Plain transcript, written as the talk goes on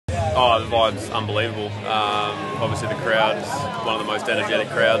Oh, the vibe's unbelievable. Obviously the crowd is one of the most energetic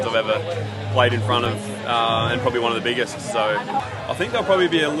crowds I've ever played in front of, and probably one of the biggest. So I think they'll probably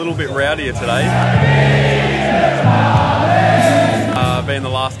be a little bit rowdier today. Being the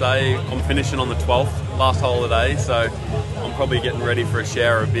last day, I'm finishing on the 12th, last hole of the day, so I'm probably getting ready for a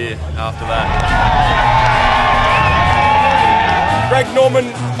shower of beer after that. Greg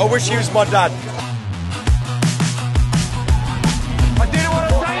Norman, I wish he was my dad. I didn't want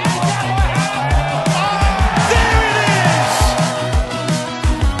to say it. Oh, there it is!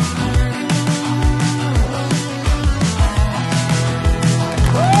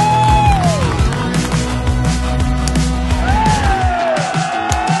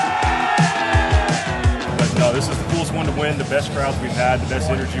 But no, this is the coolest one to win, the best crowds we've had, the best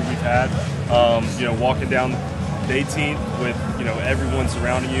energy we've had. You know, walking down the 18th with, you know, everyone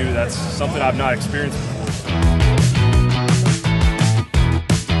surrounding you, that's something I've not experienced before.